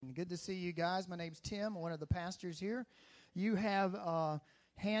morning. Good to see you guys. My name's Tim, one of the pastors here. You have a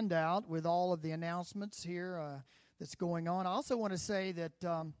handout with all of the announcements here that's going on. I also want to say that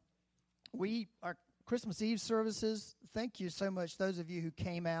our Christmas Eve services, thank you so much, those of you who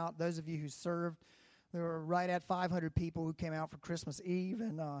came out, those of you who served. There were right at 500 people who came out for Christmas Eve,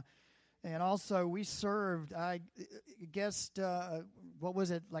 and also we served, I guess, what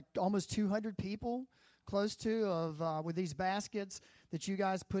was it, like almost 200 people? Close to with these baskets that you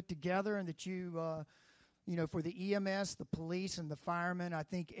guys put together, and that you for the EMS, the police, and the firemen. I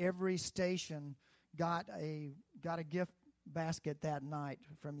think every station got a gift basket that night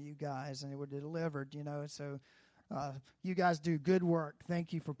from you guys, and they were delivered. So you guys do good work.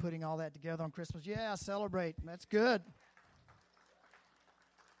 Thank you for putting all that together on Christmas. Yeah, celebrate. That's good.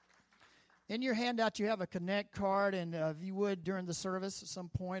 In your handout, you have a Connect card, and if you would, during the service at some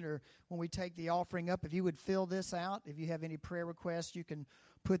point or when we take the offering up, if you would fill this out. If you have any prayer requests, you can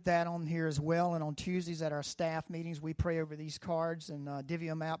put that on here as well. And on Tuesdays at our staff meetings, we pray over these cards and divvy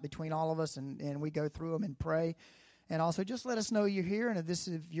them out between all of us, and we go through them and pray. And also, just let us know you're here, and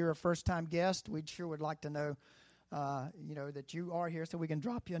if you're a first-time guest, we sure would like to know, that you are here, so we can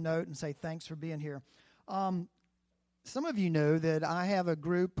drop you a note and say thanks for being here. Some of you know that I have a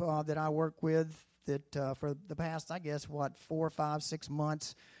group that I work with that for the past, 4, 5, 6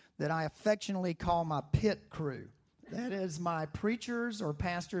 months, that I affectionately call my pit crew. That is my preachers or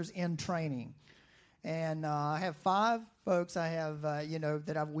pastors in training. And I have 5 folks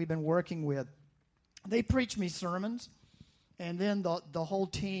we've been working with. They preach me sermons, and then the whole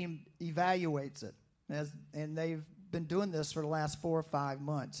team evaluates it. And they've been doing this for the last 4 or 5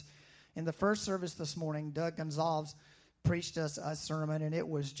 months. In the first service this morning, Doug Gonzalez preached us a sermon, and it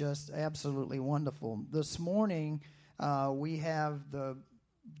was just absolutely wonderful. This morning, we have the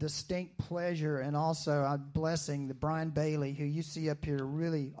distinct pleasure and also a blessing that Brian Bailey, who you see up here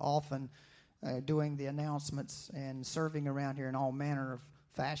really often doing the announcements and serving around here in all manner of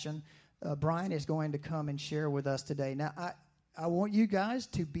fashion. Brian is going to come and share with us today. Now, I want you guys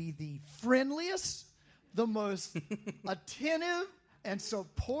to be the friendliest, the most attentive and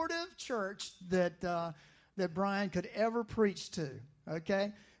supportive church that Brian could ever preach to,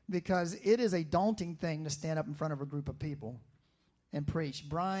 okay? Because it is a daunting thing to stand up in front of a group of people and preach.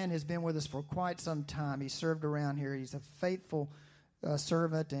 Brian has been with us for quite some time. He served around here. He's a faithful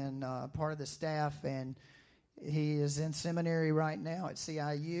servant and part of the staff, and he is in seminary right now at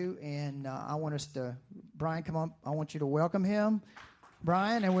CIU, and Brian, come on. I want you to welcome him,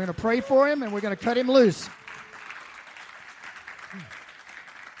 Brian, and we're going to pray for him, and we're going to cut him loose.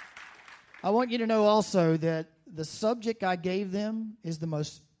 I want you to know also that the subject I gave them is the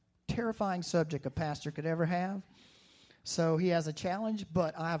most terrifying subject a pastor could ever have. So he has a challenge,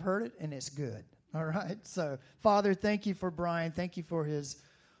 but I've heard it, and it's good. All right? So, Father, thank you for Brian. Thank you for his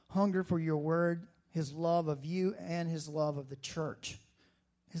hunger for your word, his love of you, and his love of the church,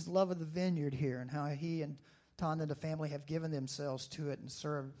 his love of the vineyard here, and how he and Tanda and the family have given themselves to it and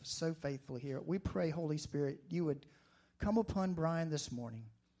served so faithfully here. We pray, Holy Spirit, you would come upon Brian this morning.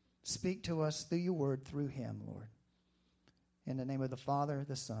 Speak to us through your word, through him, Lord. In the name of the Father,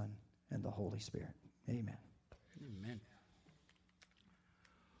 the Son, and the Holy Spirit. Amen. Amen.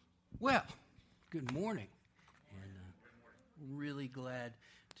 Well, good morning. And really glad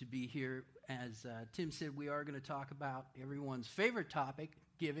to be here. As Tim said, we are going to talk about everyone's favorite topic,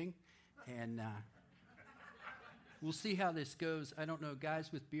 giving. And we'll see how this goes. I don't know,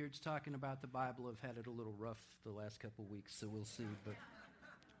 guys with beards talking about the Bible have had it a little rough the last couple of weeks, so we'll see. But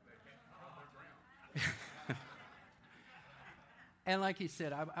and like he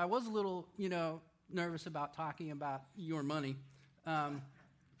said, I was a little, nervous about talking about your money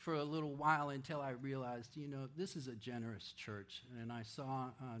for a little while until I realized, this is a generous church. And I saw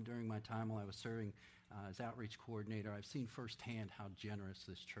during my time while I was serving as outreach coordinator, I've seen firsthand how generous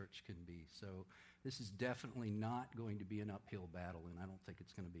this church can be. So this is definitely not going to be an uphill battle, and I don't think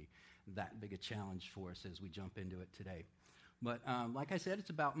it's going to be that big a challenge for us as we jump into it today. But like I said,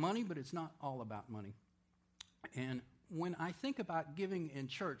 it's about money, but it's not all about money. And when I think about giving in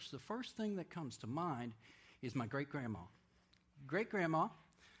church, the first thing that comes to mind is my great-grandma. Great-grandma,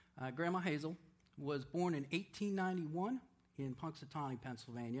 Grandma Hazel, was born in 1891 in Punxsutawney,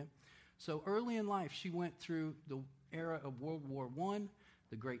 Pennsylvania. So early in life, she went through the era of World War I,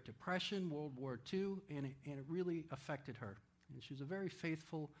 the Great Depression, World War II, and it really affected her. And she was a very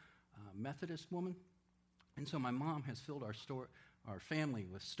faithful Methodist woman. And so my mom has filled our family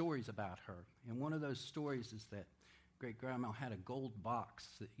with stories about her. And one of those stories is that great-grandma had a gold box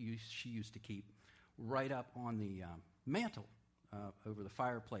that she used to keep right up on the mantle over the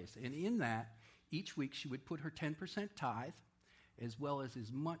fireplace. And in that, each week she would put her 10% tithe, as well as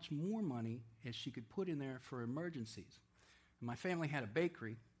much more money as she could put in there for emergencies. My family had a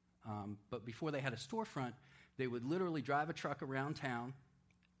bakery, but before they had a storefront, they would literally drive a truck around town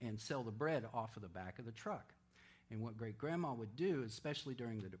and sell the bread off of the back of the truck. And what great-grandma would do, especially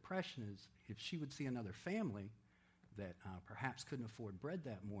during the Depression, is if she would see another family that perhaps couldn't afford bread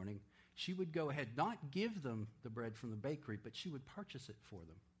that morning, she would go ahead, not give them the bread from the bakery, but she would purchase it for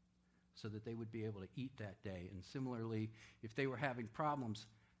them so that they would be able to eat that day. And similarly, if they were having problems,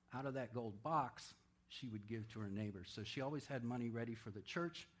 out of that gold box, she would give to her neighbors. So she always had money ready for the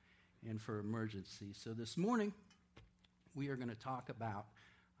church and for emergencies. So this morning, we are going to talk about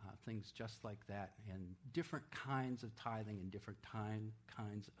things just like that and different kinds of tithing and different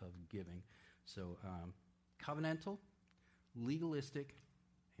kinds of giving. So covenantal, legalistic,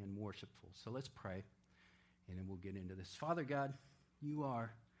 and worshipful. So let's pray, and then we'll get into this. Father God, you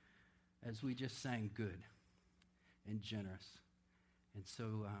are, as we just sang, good and generous. And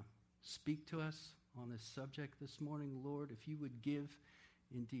so speak to us on this subject this morning, Lord. If you would give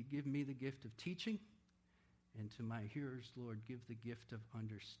me the gift of teaching, and to my hearers, Lord, give the gift of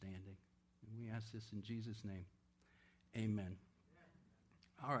understanding. And we ask this in Jesus' name. Amen.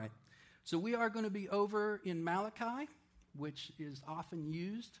 All right. So we are going to be over in Malachi, which is often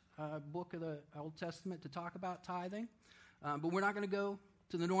used, book of the Old Testament, to talk about tithing. But we're not going to go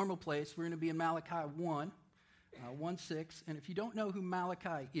to the normal place. We're going to be in Malachi 1:6. And if you don't know who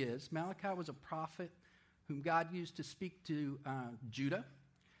Malachi was a prophet whom God used to speak to Judah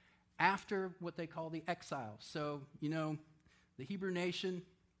after what they call the exile. So, the Hebrew nation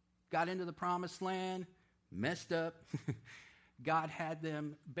got into the promised land, messed up. God had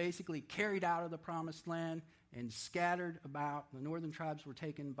them basically carried out of the promised land and scattered about. The northern tribes were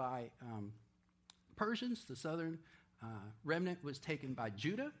taken by Persians. The southern remnant was taken by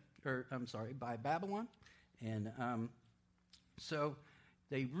by Babylon. And so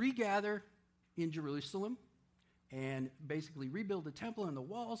they regather in Jerusalem and basically rebuild the temple and the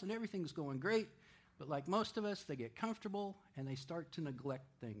walls, and everything's going great. But like most of us, they get comfortable and they start to neglect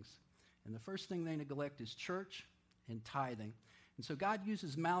things. And the first thing they neglect is church and tithing. And so God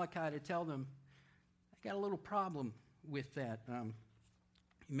uses Malachi to tell them, I got a little problem with that. You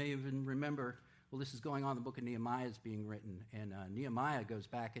may even remember, this is going on, the book of Nehemiah is being written. And Nehemiah goes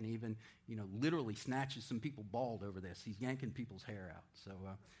back and even, literally snatches some people bald over this. He's yanking people's hair out. So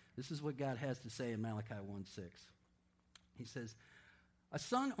this is what God has to say in Malachi 1:6. He says, a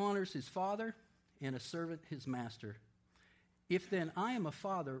son honors his father and a servant his master. If then I am a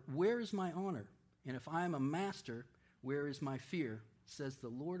father, where is my honor? And if I am a master, where is my fear? Says the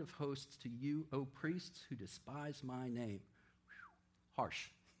Lord of hosts to you, O priests who despise my name. Whew. Harsh.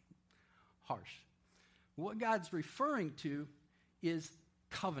 What God's referring to is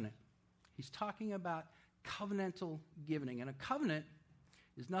covenant. He's talking about covenantal giving. And a covenant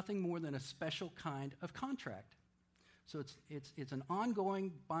is nothing more than a special kind of contract. So it's an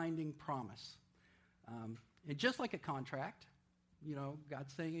ongoing binding promise. And just like a contract,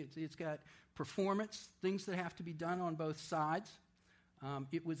 God's saying it's got performance, things that have to be done on both sides.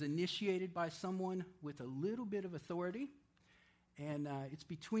 It was initiated by someone with a little bit of authority, and it's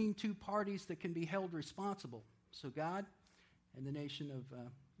between two parties that can be held responsible. So God and the nation of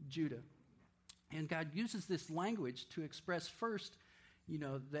Judah. And God uses this language to express first,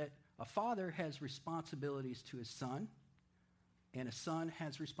 that a father has responsibilities to his son, and a son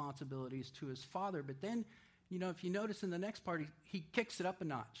has responsibilities to his father. But then, if you notice in the next part, he kicks it up a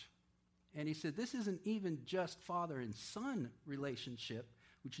notch. And he said, this isn't even just father and son relationship,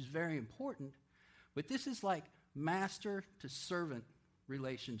 which is very important, but this is like master to servant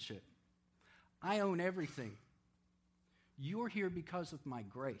relationship. I own everything. You're here because of my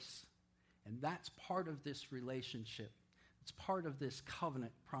grace. And that's part of this relationship. It's part of this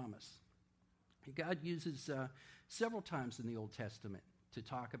covenant promise. And God uses several times in the Old Testament to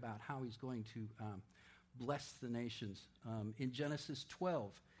talk about how he's going to bless the nations. In Genesis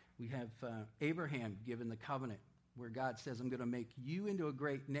 12, we have Abraham given the covenant where God says, I'm going to make you into a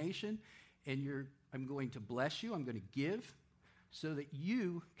great nation, and I'm going to bless you. I'm going to give so that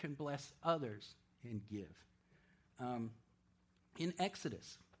you can bless others and give. In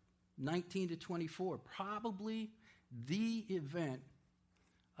Exodus 19 to 24, probably the event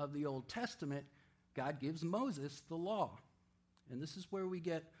of the Old Testament, God gives Moses the law. And this is where we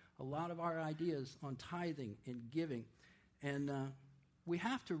get a lot of our ideas on tithing and giving. And we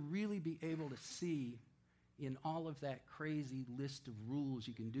have to really be able to see in all of that crazy list of rules,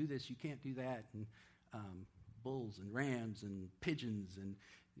 you can do this, you can't do that, and bulls and rams and pigeons and,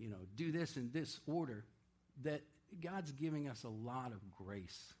 do this in this order, that God's giving us a lot of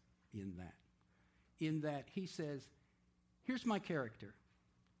grace in that. In that he says, here's my character.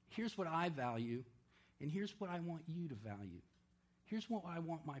 Here's what I value, and here's what I want you to value. Here's what I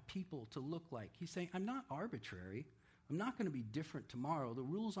want my people to look like. He's saying, I'm not arbitrary. I'm not going to be different tomorrow. The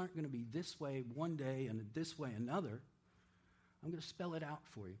rules aren't going to be this way one day and this way another. I'm going to spell it out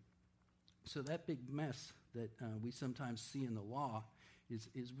for you. So that big mess that we sometimes see in the law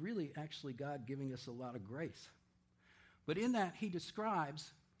is really actually God giving us a lot of grace. But in that, he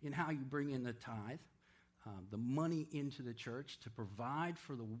describes in how you bring in the tithe, the money into the church to provide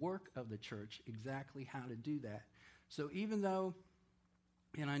for the work of the church, exactly how to do that. So even though,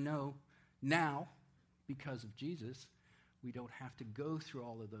 and I know now, because of Jesus, we don't have to go through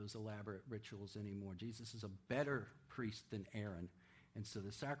all of those elaborate rituals anymore. Jesus is a better priest than Aaron. And so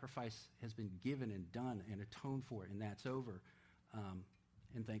the sacrifice has been given and done and atoned for, and that's over.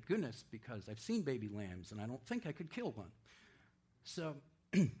 And thank goodness, because I've seen baby lambs, and I don't think I could kill one. So,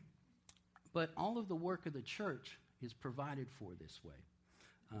 but all of the work of the church is provided for this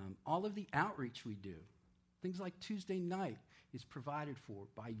way. All of the outreach we do, things like Tuesday night, is provided for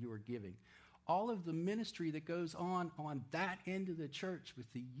by your giving. All of the ministry that goes on that end of the church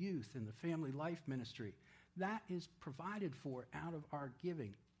with the youth and the family life ministry, that is provided for out of our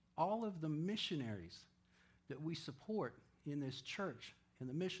giving. All of the missionaries that we support in this church and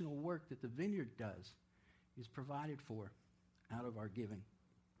the missional work that the Vineyard does is provided for out of our giving.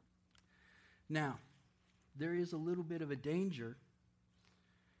 Now, there is a little bit of a danger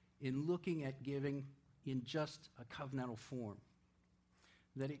in looking at giving in just a covenantal form,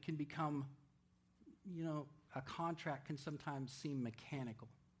 that it can become, a contract can sometimes seem mechanical,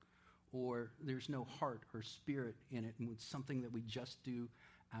 or there's no heart or spirit in it, and it's something that we just do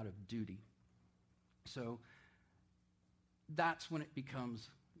out of duty. So that's when it becomes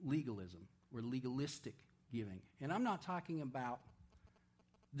legalism or legalistic giving. And I'm not talking about,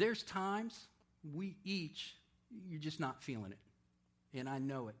 there's times you're just not feeling it, and I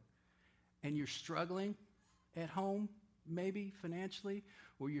know it. And you're struggling at home, maybe financially,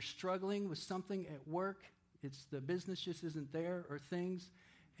 or you're struggling with something at work, it's the business just isn't there, or things,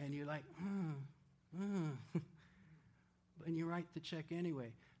 and you're like, and you write the check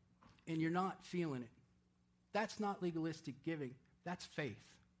anyway, and you're not feeling it. That's not legalistic giving. That's faith.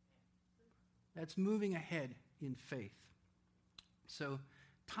 That's moving ahead in faith. So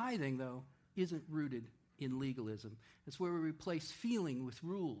tithing, though, isn't rooted in legalism. It's where we replace feeling with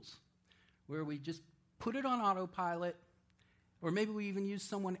rules, where we just put it on autopilot, or maybe we even use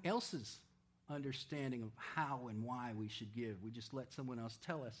someone else's understanding of how and why we should give. We just let someone else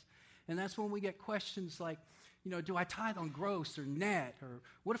tell us. And that's when we get questions like, do I tithe on gross or net? Or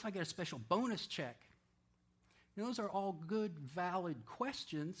what if I get a special bonus check? Those are all good, valid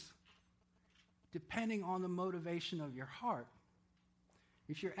questions, depending on the motivation of your heart.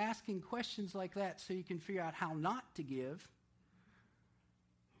 If you're asking questions like that so you can figure out how not to give,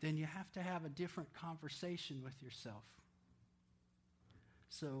 then you have to have a different conversation with yourself.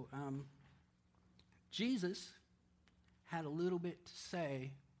 So Jesus had a little bit to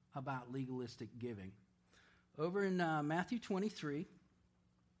say about legalistic giving. Over in Matthew 23,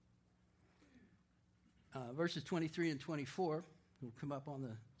 verses 23 and 24, will come up on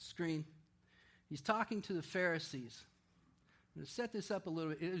the screen. He's talking to the Pharisees. I'm going to set this up a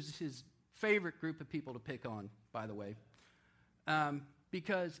little bit. It was his favorite group of people to pick on, by the way,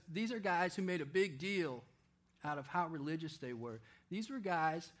 because these are guys who made a big deal out of how religious they were. These were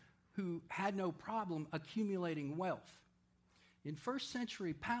guys who had no problem accumulating wealth. In first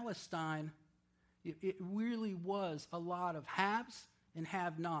century Palestine, it really was a lot of haves and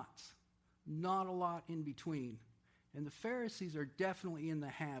have-nots, not a lot in between. And the Pharisees are definitely in the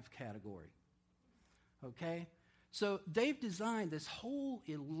have category. Okay? So they've designed this whole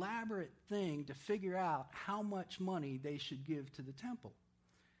elaborate thing to figure out how much money they should give to the temple.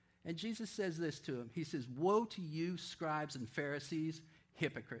 And Jesus says this to them. He says, "Woe to you, scribes and Pharisees,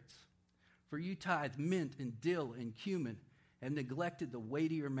 hypocrites! For you tithe mint and dill and cumin, and neglected the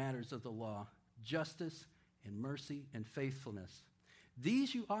weightier matters of the law, justice and mercy and faithfulness.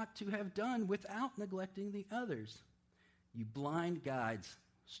 These you ought to have done without neglecting the others. You blind guides,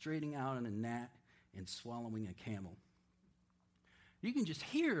 straining out on a gnat and swallowing a camel." You can just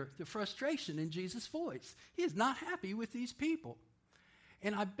hear the frustration in Jesus' voice. He is not happy with these people.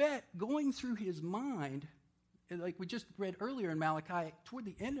 And I bet going through his mind, like we just read earlier in Malachi, toward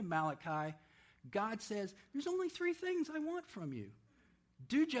the end of Malachi, God says, there's only 3 things I want from you.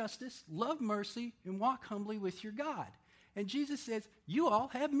 Do justice, love mercy, and walk humbly with your God. And Jesus says, you all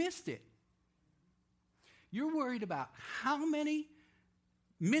have missed it. You're worried about how many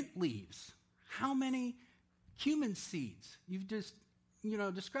mint leaves, how many cumin seeds. You've just,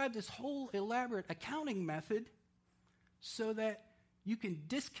 described this whole elaborate accounting method, so that you can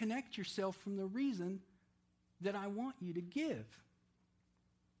disconnect yourself from the reason that I want you to give.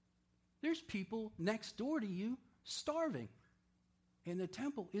 There's people next door to you starving, and the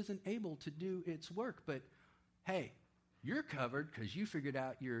temple isn't able to do its work. But hey, you're covered because you figured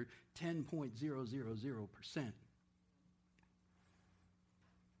out your 10.000%.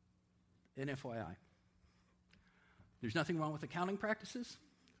 And FYI, there's nothing wrong with accounting practices.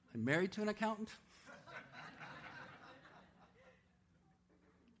 I'm married to an accountant.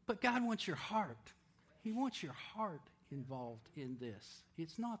 But God wants your heart. He wants your heart involved in this.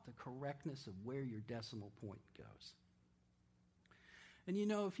 It's not the correctness of where your decimal point goes. And you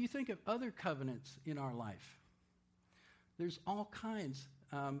know, if you think of other covenants in our life, there's all kinds.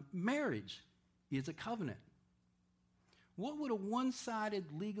 Marriage is a covenant. What would a one-sided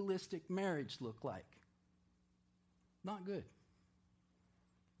legalistic marriage look like? Not good.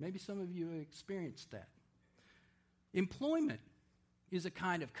 Maybe some of you have experienced that. Employment is a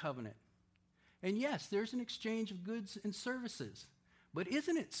kind of covenant. And yes, there's an exchange of goods and services. But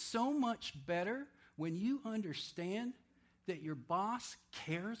isn't it so much better when you understand that your boss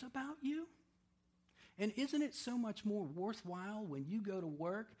cares about you? And isn't it so much more worthwhile when you go to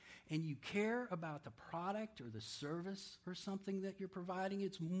work and you care about the product or the service or something that you're providing?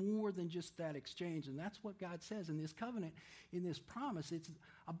 It's more than just that exchange. And that's what God says in this covenant, in this promise. It's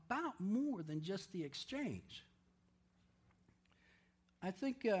about more than just the exchange. I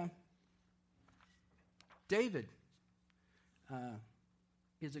think David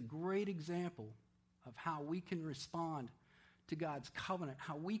is a great example of how we can respond to God's covenant,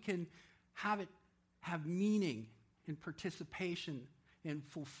 how we can have meaning and participation and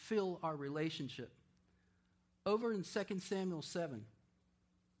fulfill our relationship. Over in 2 Samuel 7,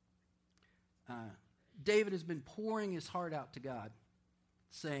 David has been pouring his heart out to God,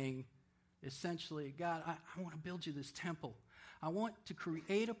 saying, essentially, God, I want to build you this temple. I want to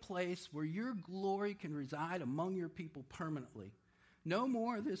create a place where your glory can reside among your people permanently. No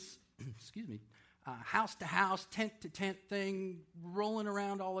more of this, house to house, tent to tent thing, rolling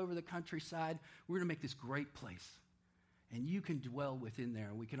around all over the countryside. We're going to make this great place. And you can dwell within there,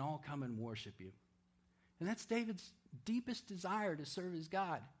 and we can all come and worship you. And that's David's deepest desire, to serve his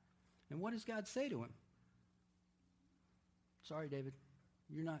God. And what does God say to him? Sorry, David,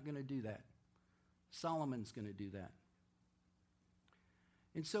 you're not going to do that. Solomon's going to do that.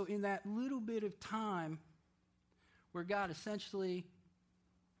 And so in that little bit of time where God essentially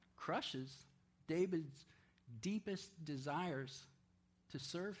crushes David's deepest desires to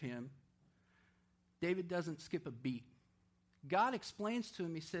serve him, David doesn't skip a beat. God explains to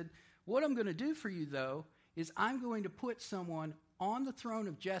him, he said, what I'm going to do for you, though, is I'm going to put someone on the throne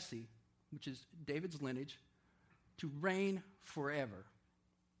of Jesse, which is David's lineage, to reign forever.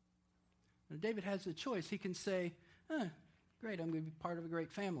 And David has a choice. He can say, great, I'm going to be part of a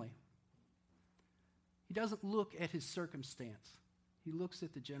great family. He doesn't look at his circumstance. He looks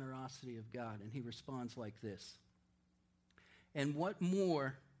at the generosity of God, and he responds like this. And what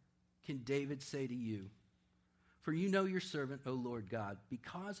more can David say to you? For you know your servant, O Lord God.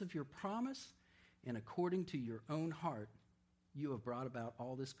 Because of your promise and according to your own heart, you have brought about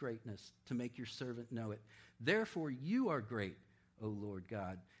all this greatness to make your servant know it. Therefore you are great, O Lord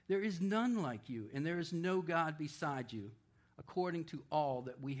God. There is none like you, and there is no God beside you, according to all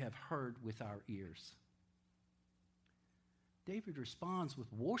that we have heard with our ears. David responds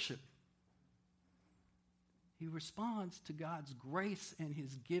with worship. He responds to God's grace and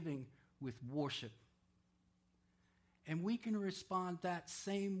his giving with worship. And we can respond that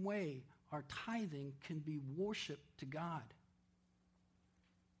same way. Our tithing can be worship to God.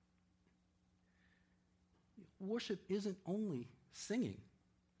 Worship isn't only singing.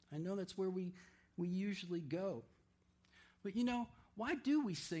 I know that's where we usually go. But you know, why do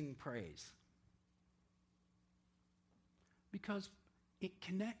we sing praise? Because it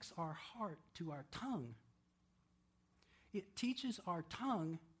connects our heart to our tongue. It teaches our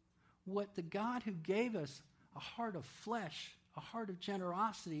tongue what the God who gave us a heart of flesh, a heart of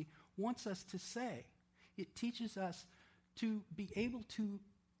generosity, wants us to say. It teaches us to be able to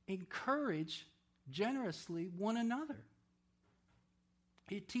encourage generously one another.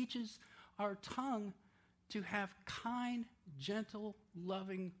 It teaches our tongue to have kind, gentle,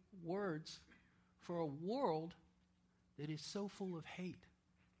 loving words for a world that is so full of hate.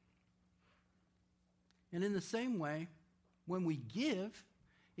 And in the same way, when we give,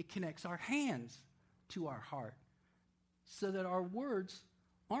 it connects our hands to our heart so that our words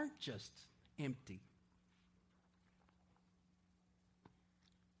aren't just empty.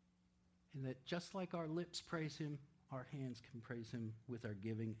 And that just like our lips praise him, our hands can praise him with our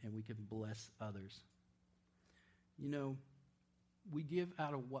giving, and we can bless others. You know, we give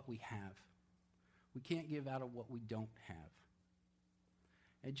out of what we have. We can't give out of what we don't have.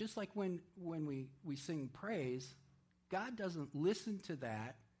 And just like when we sing praise, God doesn't listen to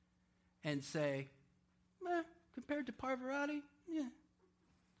that and say, compared to Pavarotti, yeah,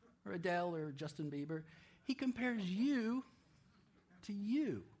 or Adele or Justin Bieber. He compares you to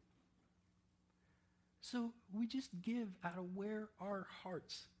you. So we just give out of where our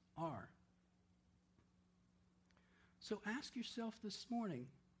hearts are. So ask yourself this morning,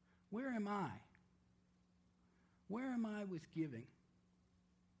 where am I? Where am I with giving?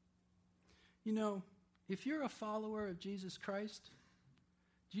 You know, if you're a follower of Jesus Christ,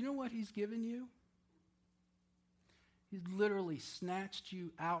 do you know what he's given you? He's literally snatched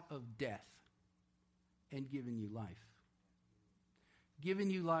you out of death and given you life. Given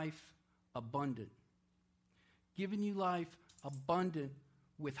you life abundant. Given you life abundant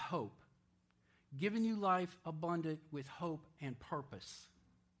with hope. Given you life abundant with hope and purpose.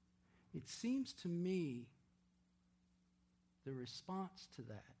 It seems to me the response to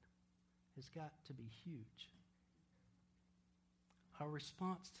that has got to be huge. Our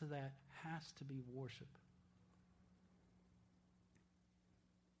response to that has to be worship.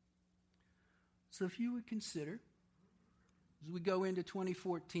 So if you would consider, as we go into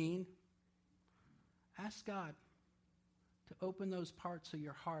 2014, ask God to open those parts of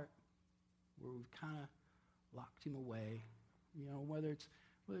your heart where we've kind of locked him away. You know, whether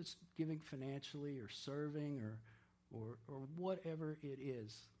it's giving financially or serving or whatever it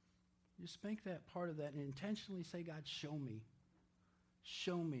is. Just make that part of that and intentionally say, God, show me.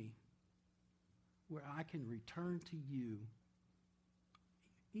 Show me where I can return to you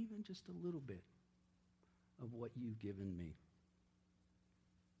even just a little bit of what you've given me.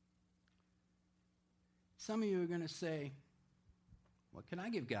 Some of you are going to say, what can I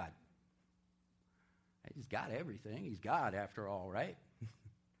give God? He's got everything. He's God after all, right?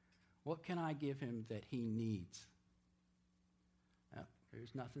 What can I give him that he needs?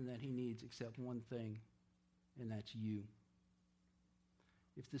 There's nothing that he needs except one thing, and that's you.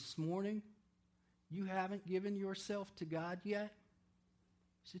 If this morning you haven't given yourself to God yet,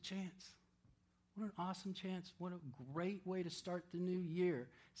 it's a chance. What an awesome chance. What a great way to start the new year.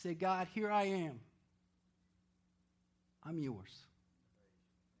 Say, God, here I am. I'm yours.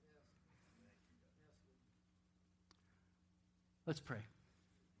 Let's pray.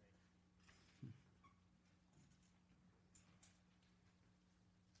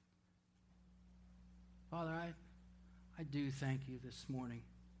 Father, I do thank you this morning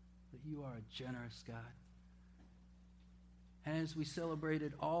that you are a generous God. And as we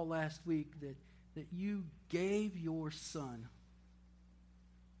celebrated all last week, that you gave your Son,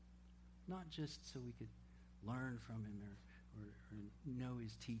 not just so we could learn from him or know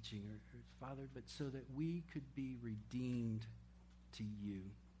his teaching, or Father, but so that we could be redeemed to you,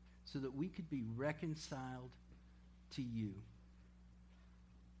 so that we could be reconciled to you.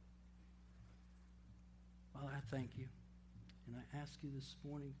 Father, I thank you. And I ask you this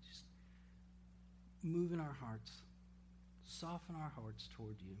morning, just move in our hearts. Soften our hearts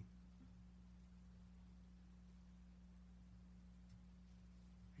toward you.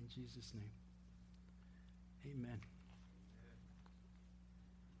 In Jesus' name, amen.